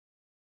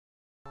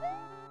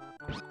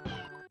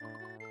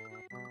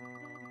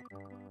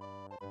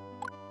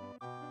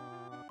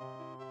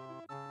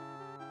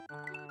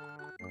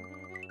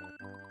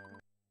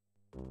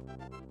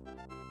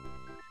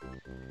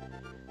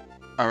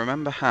I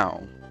remember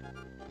how,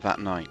 that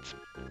night,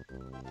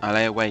 I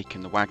lay awake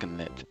in the wagon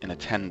lit in a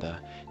tender,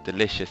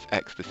 delicious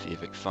ecstasy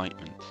of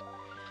excitement,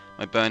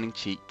 my burning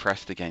cheek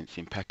pressed against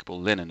the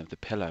impeccable linen of the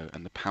pillow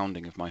and the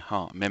pounding of my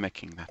heart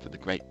mimicking that of the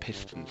great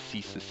pistons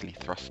ceaselessly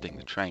thrusting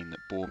the train that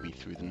bore me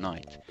through the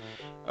night,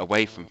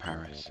 away from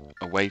Paris,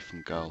 away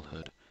from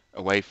girlhood,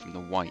 away from the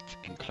white,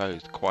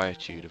 enclosed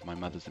quietude of my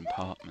mother's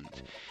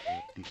apartment,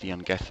 into the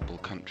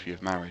unguessable country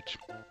of marriage.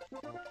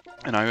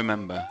 And I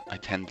remember I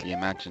tenderly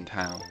imagined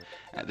how,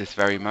 at this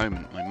very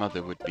moment, my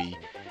mother would be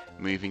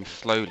moving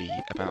slowly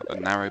about the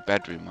narrow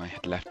bedroom I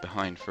had left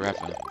behind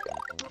forever,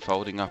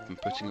 folding up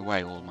and putting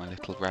away all my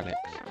little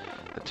relics,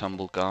 the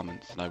tumbled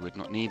garments that I would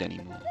not need any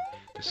more,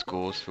 the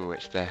scores for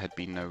which there had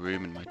been no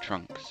room in my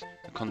trunks,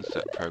 the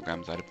concert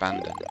programs I'd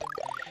abandoned.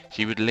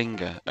 She would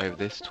linger over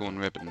this torn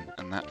ribbon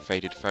and that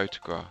faded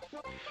photograph,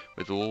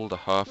 with all the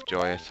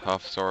half-joyous,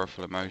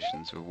 half-sorrowful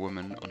emotions of a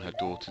woman on her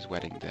daughter's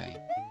wedding day.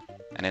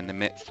 And in the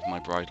midst of my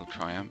bridal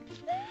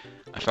triumph,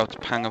 I felt a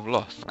pang of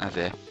loss, as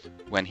if,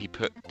 when he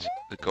put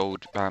the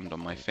gold band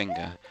on my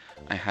finger,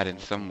 I had in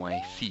some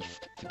way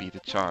ceased to be the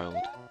child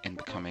in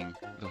becoming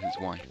his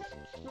wife.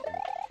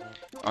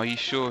 "Are you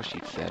sure,"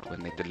 she'd said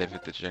when they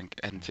delivered the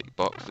gigantic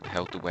box that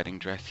held the wedding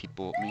dress he'd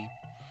bought me,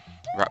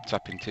 wrapped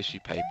up in tissue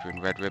paper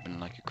and red ribbon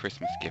like a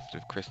Christmas gift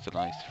of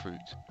crystallized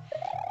fruit.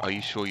 "Are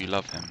you sure you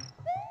love him?"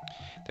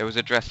 There was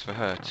a dress for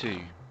her,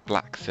 too,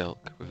 black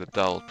silk, with a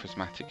dull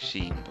prismatic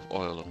sheen of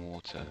oil and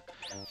water,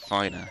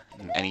 finer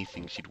than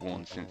anything she'd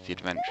worn since the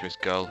adventurous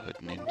girlhood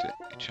in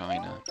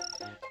China,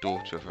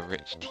 daughter of a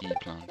rich tea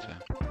planter.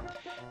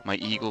 My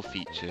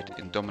eagle-featured,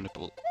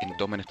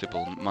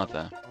 indomitable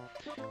mother.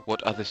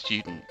 What other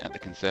student at the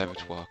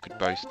conservatoire could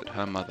boast that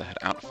her mother had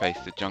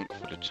outfaced a junk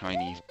full of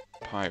Chinese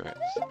pirates,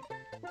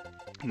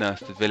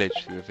 nursed a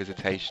village through a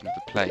visitation of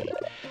the plague,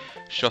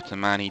 shot a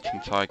man-eating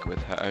tiger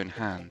with her own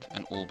hand,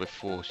 and all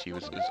before she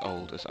was as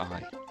old as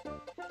I?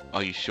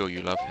 "Are you sure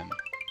you love him?"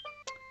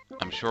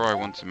 "I'm sure I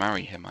want to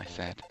marry him," I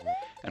said,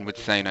 and would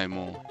say no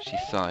more. She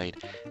sighed,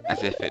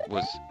 as if it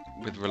was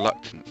with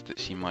reluctance that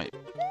she might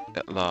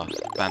at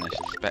last banish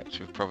the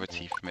spectre of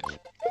poverty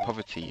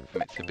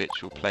from its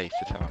habitual place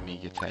at our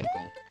meagre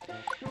table.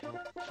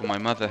 For my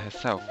mother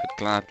herself had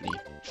gladly,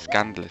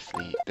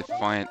 scandalously,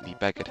 defiantly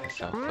beggared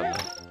herself for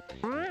love,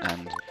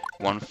 and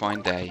one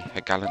fine day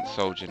her gallant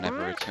soldier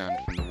never returned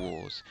from the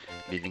wars,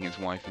 leaving his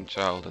wife and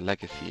child a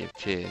legacy of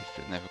tears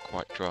that never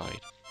quite dried,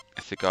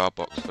 a cigar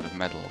box full of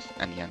medals,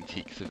 and the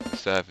antique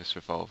service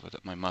revolver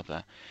that my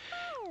mother,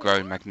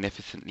 grown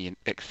magnificently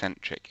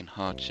eccentric in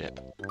hardship,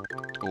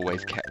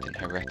 always kept in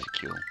her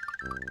reticule,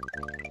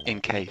 in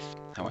case,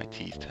 how I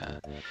teased her,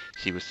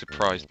 she was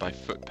surprised by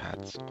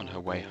footpads on her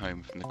way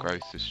home from the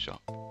grocer's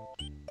shop.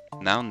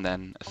 Now and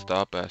then a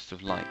starburst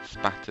of light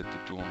spattered the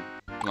drawn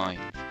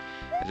blinds,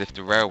 as if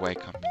the railway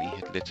company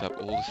had lit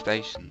up all the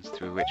stations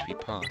through which we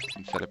passed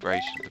in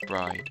celebration of the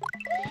bride.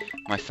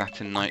 My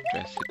satin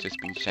nightdress had just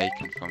been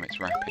shaken from its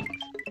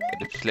wrappings.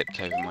 It had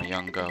slipped over my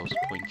young girl's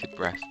pointed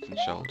breasts and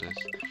shoulders,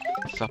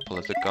 supple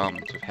as a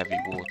garment of heavy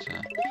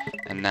water,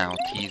 and now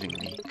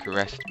teasingly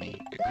caressed me,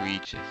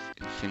 egregious,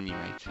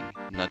 insinuating,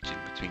 nudging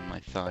between my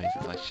thighs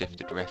as I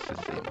shifted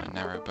restlessly in my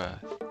narrow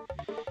berth.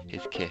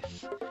 His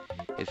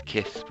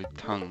kiss with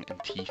tongue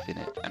and teeth in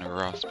it and a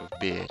rasp of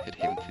beard had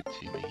hinted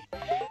to me,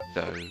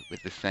 though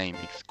with the same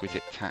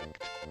exquisite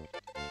tact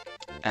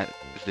as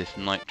this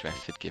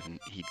nightdress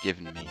he'd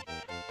given me,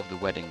 of the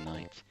wedding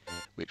night,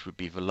 which would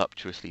be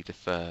voluptuously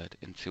deferred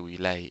until we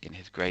lay in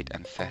his great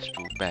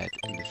ancestral bed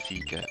in the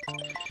sea-girt,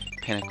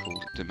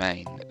 pinnacled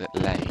domain that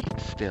lay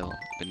still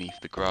beneath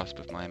the grasp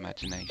of my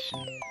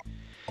imagination.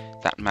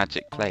 That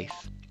magic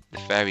place, the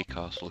fairy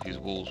castle whose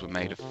walls were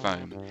made of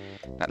foam,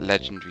 that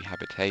legendary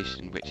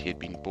habitation in which he had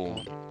been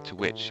born, to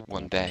which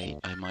one day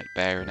I might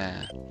bear an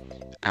heir,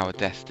 our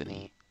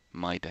destiny,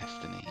 my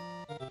destiny.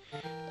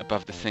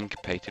 Above the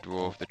syncopated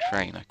roar of the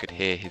train I could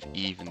hear his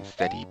even,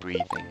 steady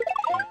breathing.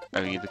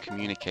 Only the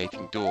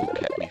communicating door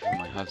kept me from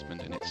my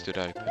husband, and it stood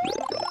open.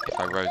 If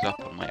I rose up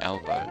on my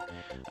elbow,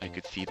 I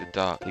could see the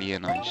dark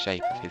leonine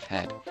shape of his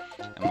head,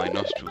 and my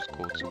nostrils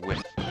caught a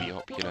whiff of the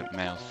opulent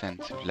male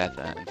scent of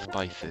leather and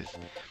spices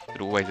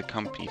that always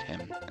accompanied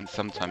him, and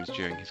sometimes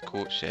during his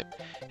courtship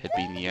had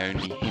been the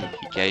only hint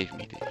he gave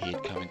me that he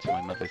had come into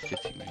my mother's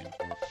sitting room,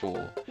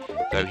 for,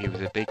 though he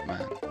was a big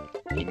man,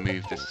 he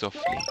moved as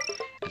softly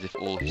as if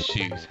all his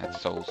shoes had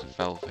soles of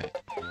velvet,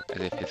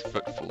 as if his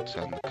footfall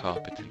turned the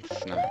carpet into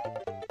snow.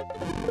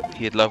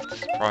 He had loved to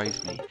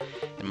surprise me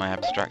in my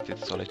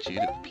abstracted solitude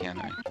at the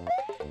piano.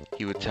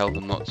 He would tell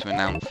them not to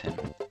announce him,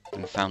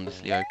 then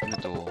soundlessly open the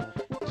door,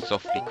 and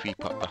softly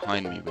creep up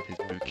behind me with his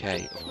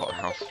bouquet of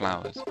hothouse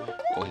flowers,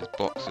 or his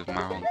box of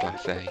marron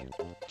glacé,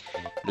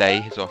 lay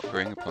his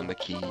offering upon the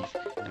keys,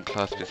 and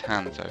clasp his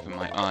hands over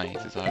my eyes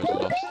as I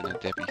was lost in a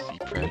Debussy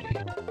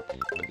prelude.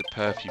 But the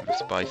perfume of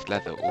spiced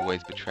leather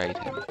always betrayed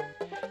him.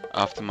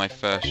 After my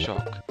first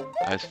shock,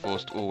 I was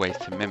forced always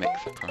to mimic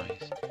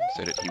surprise,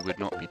 so that he would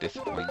not be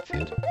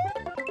disappointed.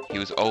 He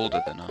was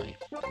older than I.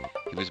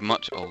 He was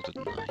much older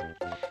than I.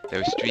 There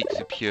were streaks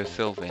of pure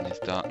silver in his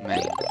dark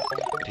mane,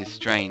 but his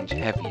strange,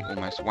 heavy,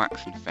 almost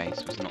waxen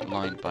face was not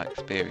lined by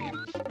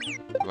experience.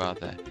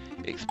 Rather,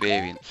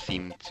 experience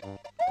seemed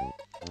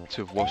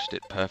to have washed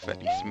it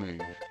perfectly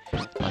smooth,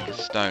 like a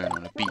stone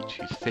on a beach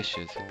whose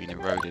fissures had been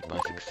eroded by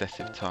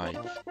successive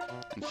tides.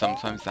 And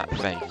sometimes that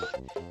face,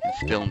 in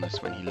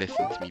stillness when he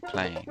listened to me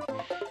playing,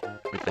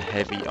 with the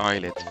heavy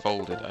eyelids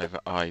folded over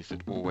eyes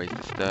that always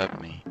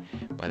disturbed me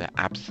by their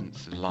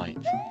absence of light,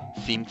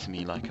 seemed to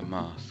me like a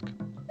mask,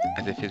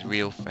 as if his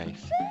real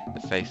face,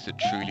 the face that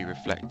truly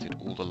reflected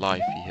all the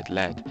life he had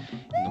led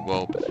in the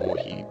world before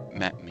he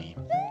met me,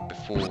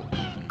 before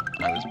even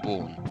I was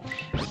born,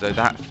 as though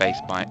that face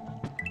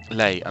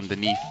lay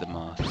underneath the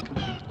mask,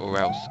 or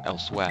else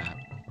elsewhere,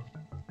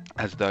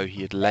 as though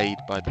he had laid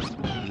by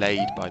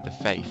the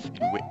face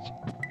in which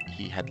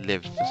he had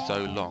lived for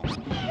so long,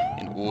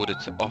 in order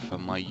to offer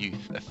my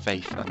youth a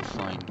face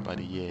unsigned by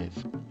the years.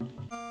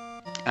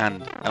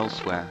 And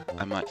elsewhere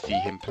I might see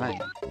him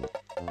playing.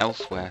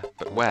 Elsewhere,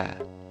 but where?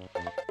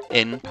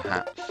 In,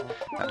 perhaps,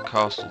 that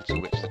castle to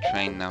which the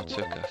train now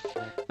took us,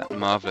 that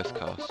marvellous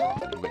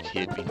castle in which he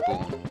had been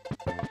born.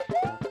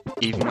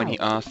 Even when he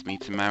asked me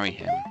to marry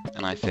him,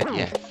 and I said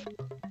yes,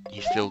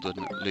 he still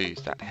didn't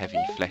lose that heavy,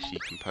 fleshy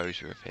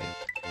composure of his.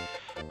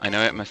 I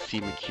know it must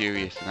seem a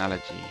curious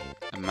analogy,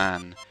 a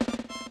man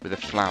with a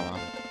flower,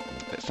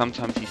 but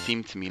sometimes he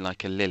seemed to me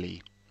like a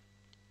lily.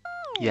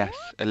 Yes,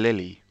 a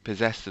lily,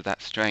 possessed of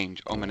that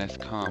strange, ominous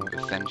calm of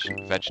a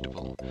sentient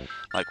vegetable,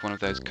 like one of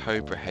those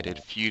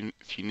cobra-headed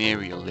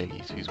funereal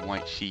lilies whose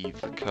white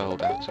sheaths are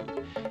curled out of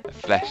a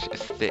flesh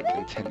as thick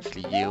and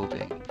tensely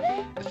yielding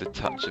as the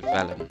touch of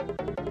vellum.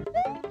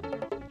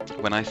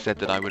 When I said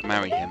that I would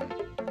marry him,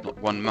 not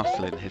one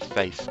muscle in his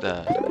face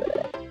stirred,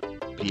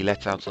 but he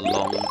let out a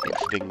long,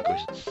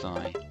 extinguished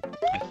sigh.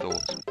 I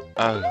thought,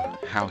 oh,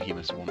 how he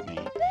must want me,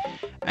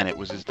 and it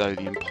was as though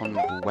the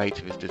imponderable weight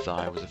of his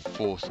desire was a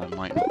force I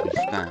might not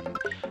withstand,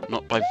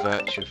 not by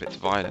virtue of its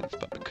violence,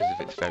 but because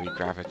of its very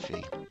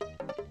gravity.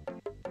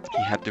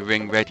 He had the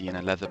ring ready in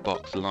a leather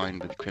box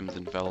lined with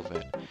crimson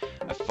velvet,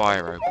 a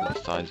fire opal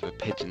the size of a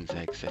pigeon's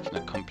egg set in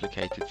a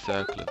complicated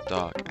circle of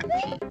dark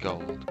antique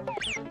gold.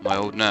 My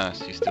old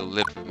nurse, who still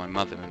lived with my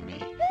mother and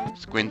me,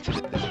 squinted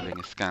at this ring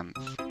askance.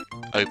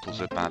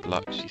 Opals are bad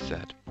luck, she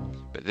said.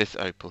 But this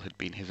opal had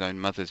been his own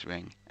mother's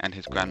ring, and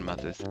his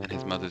grandmother's, and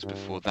his mother's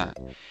before that,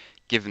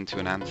 given to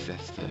an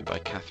ancestor by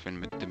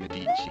Catherine de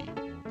Medici.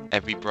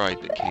 Every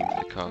bride that came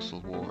to the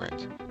castle wore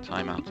it,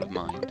 time out of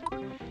mind.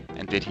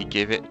 And did he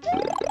give it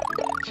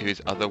to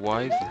his other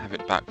wives and have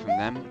it back from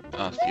them?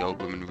 Asked the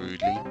old woman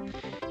rudely.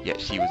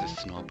 Yet she was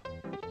a snob.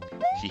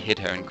 She hid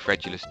her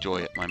incredulous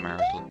joy at my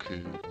marital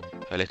coup,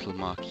 her little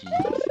marquise,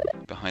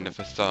 behind a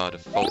facade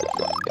of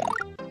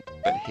fault-finding.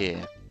 But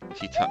here,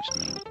 she touched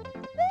me.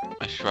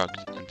 I shrugged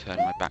and turned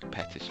my back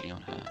pettishly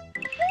on her.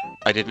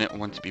 I didn't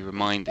want to be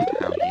reminded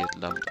how he had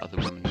loved other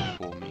women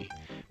before me,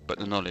 but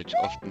the knowledge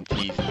often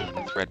teased me in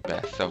the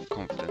threadbare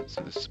self-confidence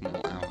of the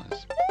small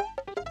hours.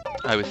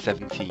 I was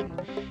 17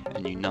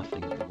 and knew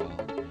nothing of the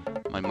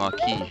world. My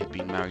marquis had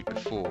been married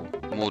before,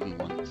 more than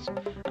once,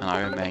 and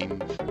I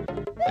remained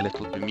a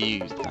little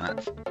bemused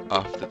that,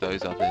 after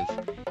those others,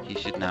 he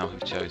should now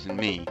have chosen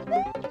me.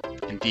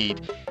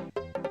 Indeed,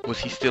 was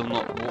he still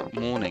not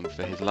mourning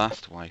for his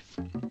last wife?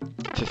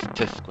 Tisk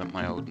tisk went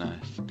my old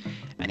nurse,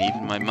 and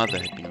even my mother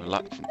had been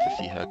reluctant to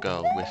see her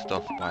girl whisked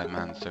off by a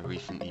man so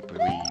recently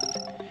bereaved.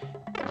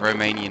 A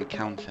Romanian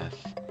countess,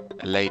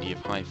 a lady of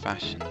high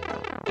fashion,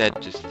 dead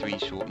just 3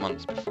 short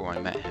months before I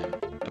met him,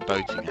 a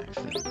boating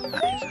accident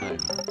at his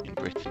home in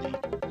Brittany.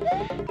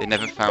 They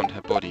never found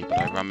her body, but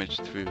I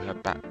rummaged through the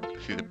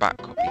back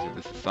copies of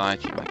the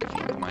society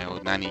magazines my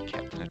old nanny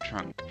kept in a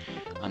trunk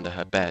under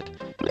her bed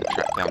and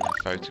tracked down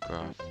her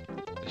photograph.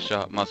 The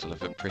sharp muzzle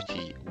of a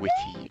pretty,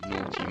 witty,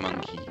 naughty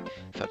monkey,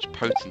 such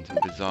potent and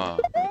bizarre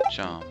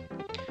charm,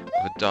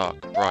 of a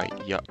dark, bright,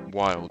 yet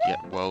wild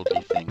yet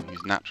worldly thing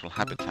whose natural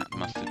habitat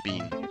must have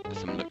been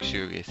some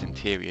luxurious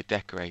interior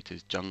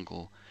decorator's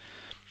jungle,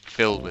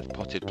 filled with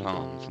potted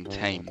plants and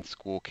tame,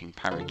 squawking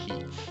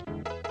parakeets.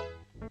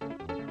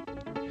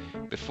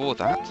 Before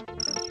that,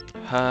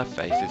 her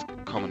face is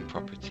common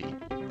property.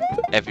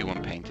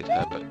 Everyone painted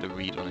her, but the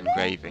reed-on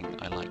engraving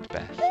I liked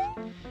best.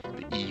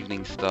 The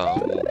evening star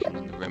walking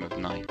on the rim of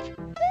night.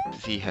 To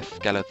see her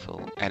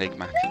skeletal,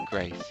 enigmatic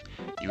grace,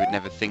 you would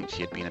never think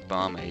she had been a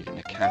barmaid in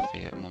a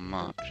cafe at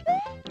Montmartre,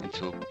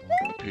 until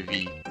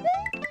Puvis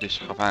de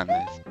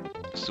Chavannes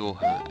saw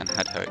her and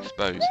had her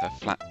expose her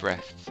flat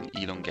breasts and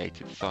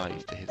elongated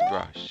thighs to his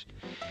brush.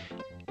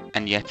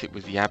 And yet it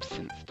was the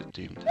absence that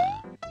doomed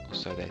her, or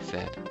so they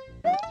said.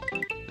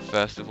 The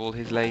first of all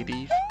his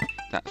ladies,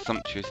 that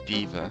sumptuous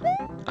diva,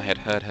 I had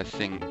heard her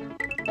sing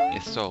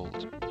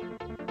Isolde.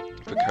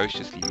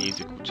 Precociously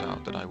musical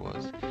child that I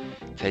was,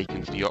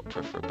 taken to the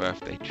opera for a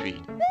birthday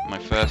treat. My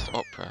first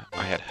opera,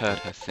 I had heard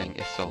her sing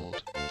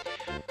Isolde.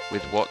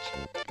 With what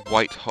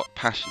White-hot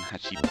passion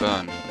had she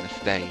burned from the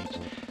stage,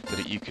 so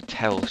that you could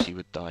tell she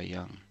would die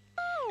young.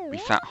 We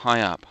sat high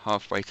up,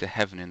 halfway to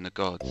heaven in the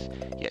gods,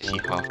 yet she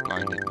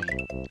half-blinded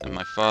me, and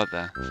my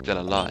father, still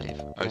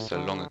alive, oh so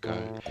long ago,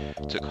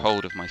 took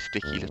hold of my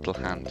sticky little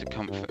hand to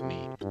comfort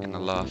me in the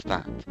last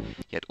act,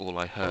 yet all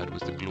I heard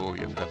was the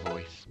glory of her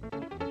voice.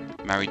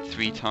 Married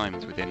 3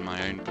 times within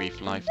my own brief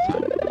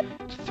lifetime,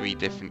 to 3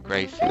 different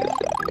graces,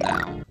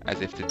 now,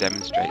 as if to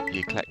demonstrate the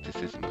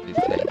eclecticism of his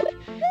taste,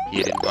 he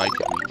had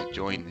invited me to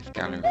join this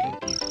gallery of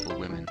beautiful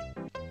women.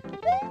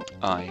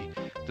 I,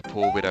 the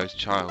poor widow's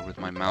child with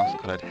my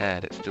mouse-coloured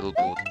hair that still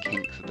bore the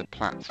kinks of the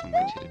plaits from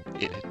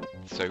which it had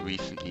so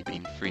recently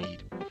been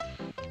freed,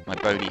 my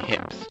bony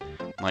hips,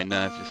 my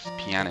nervous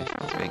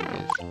pianist's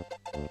fingers.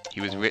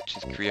 He was rich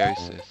as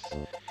Croesus.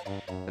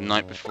 The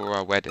night before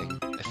our wedding,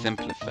 a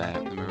simple affair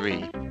at the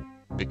Marie,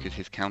 because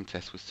his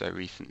countess was so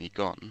recently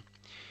gone,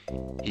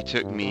 he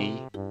took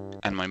me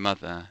and my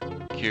mother,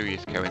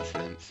 curious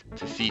coincidence,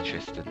 to see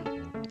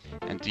Tristan.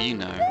 And do you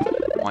know,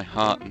 my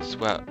heart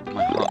swelled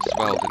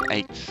and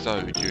ached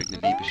so during the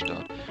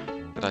Liebestod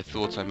that I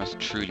thought I must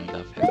truly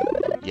love him.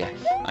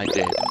 Yes, I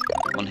did.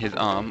 On his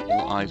arm,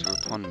 all eyes were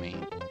upon me.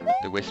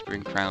 The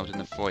whispering crowd in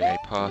the foyer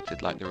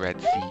parted like the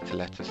Red Sea to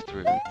let us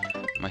through.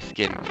 My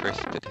skin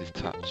crisped at his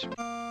touch.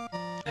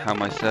 How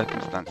my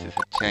circumstances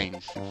had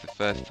changed since the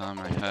first time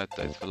I heard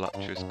those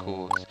voluptuous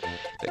chords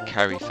that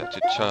carry such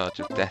a charge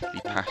of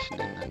deathly passion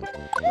in them.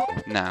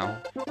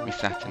 Now we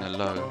sat in a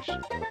loge,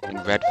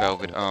 in red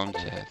velvet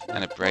armchairs,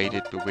 and a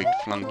braided, bewigged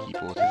flunky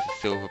brought us a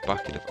silver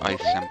bucket of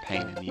iced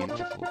champagne in the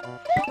interval.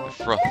 The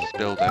froth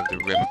spilled over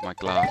the rim of my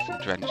glass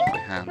and drenched my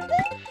hands.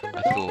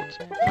 I thought,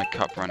 my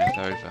cup runneth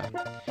over.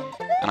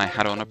 And I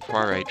had on a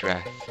poiré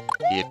dress.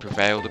 He had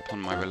prevailed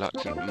upon my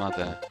reluctant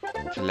mother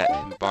to let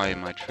him buy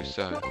my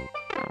trousseau.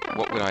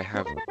 What would I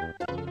have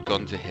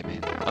gone to him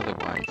in,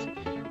 otherwise?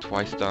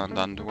 Twice-darned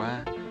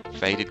underwear,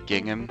 faded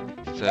gingham,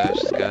 serge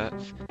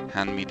skirts,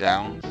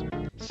 hand-me-downs.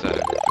 So,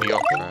 for the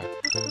opera,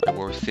 I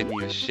wore a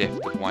sinuous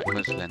shift of white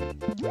muslin,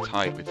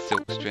 tied with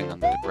silk string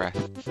under the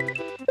breasts,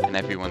 and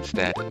everyone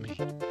stared at me,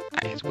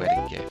 at his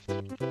wedding gift.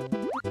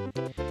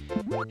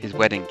 His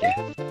wedding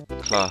gift,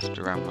 clasped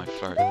around my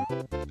throat,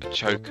 a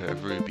choker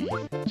of rubies,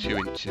 2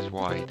 inches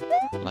wide,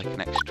 like an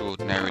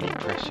extraordinarily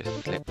precious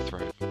slit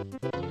throat.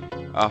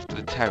 After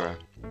the terror,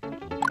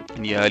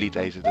 in the early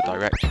days of the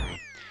Directory,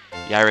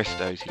 the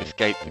aristos who'd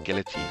escaped the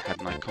guillotine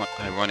had an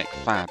ironic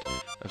fad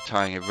of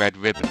tying a red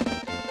ribbon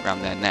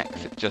round their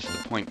necks at just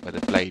the point where the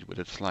blade would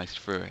have sliced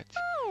through it,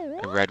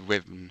 a red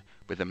ribbon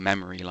with a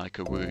memory like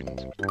a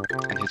wound,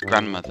 and his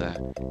grandmother,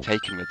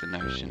 taken with the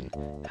notion,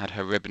 had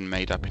her ribbon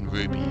made up in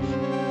rubies,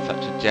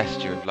 such a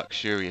gesture of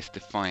luxurious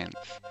defiance.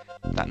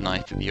 That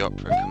night at the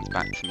opera comes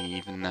back to me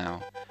even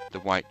now, the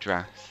white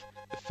dress,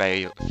 the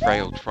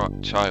frail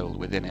child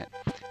within it,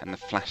 and the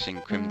flashing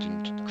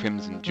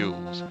crimson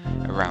jewels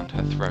around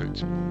her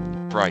throat,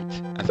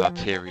 bright as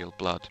arterial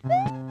blood.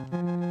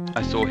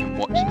 I saw him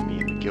watching me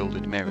in the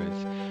gilded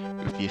mirrors,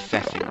 with the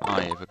assessing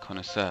eye of a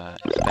connoisseur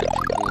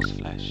inspecting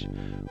horseflesh,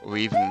 or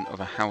even of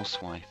a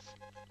housewife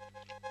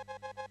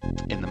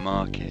in the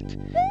market,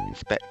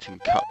 inspecting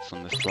cuts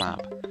on the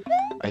slab.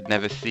 I had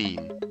never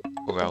seen,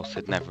 or else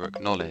had never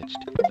acknowledged,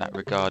 that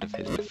regard of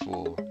his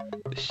before,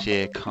 the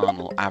sheer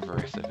carnal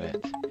avarice of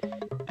it,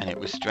 and it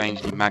was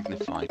strangely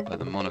magnified by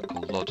the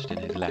monocle lodged in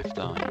his left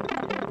eye.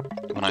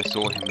 When I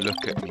saw him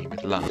look at me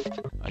with lust,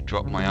 I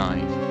dropped my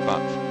eyes,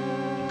 but,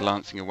 in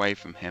glancing away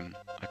from him,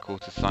 I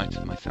caught a sight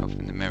of myself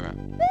in the mirror,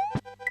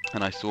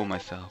 and I saw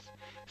myself,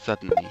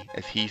 suddenly,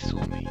 as he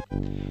saw me,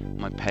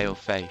 my pale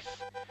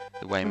face,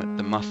 the way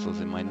the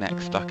muscles in my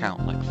neck stuck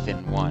out like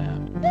thin wire.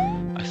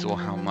 I saw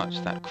how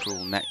much that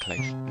cruel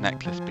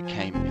necklace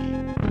became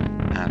me,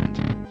 and,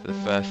 for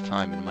the first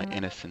time in my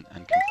innocent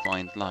and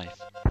confined life,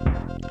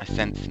 I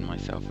sensed in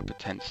myself a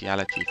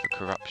potentiality for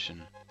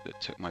corruption that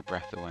took my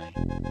breath away.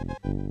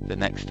 The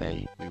next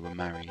day we were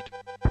married.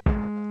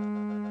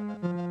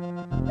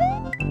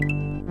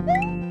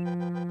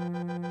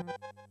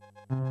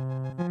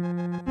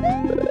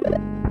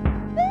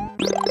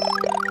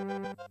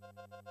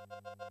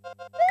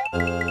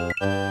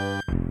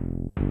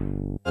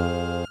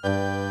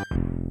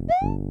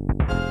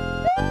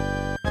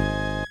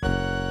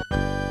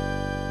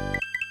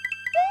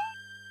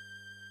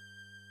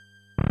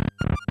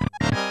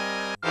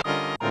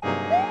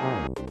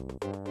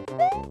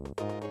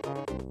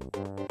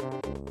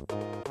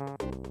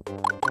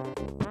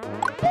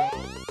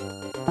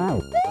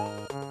 Wow.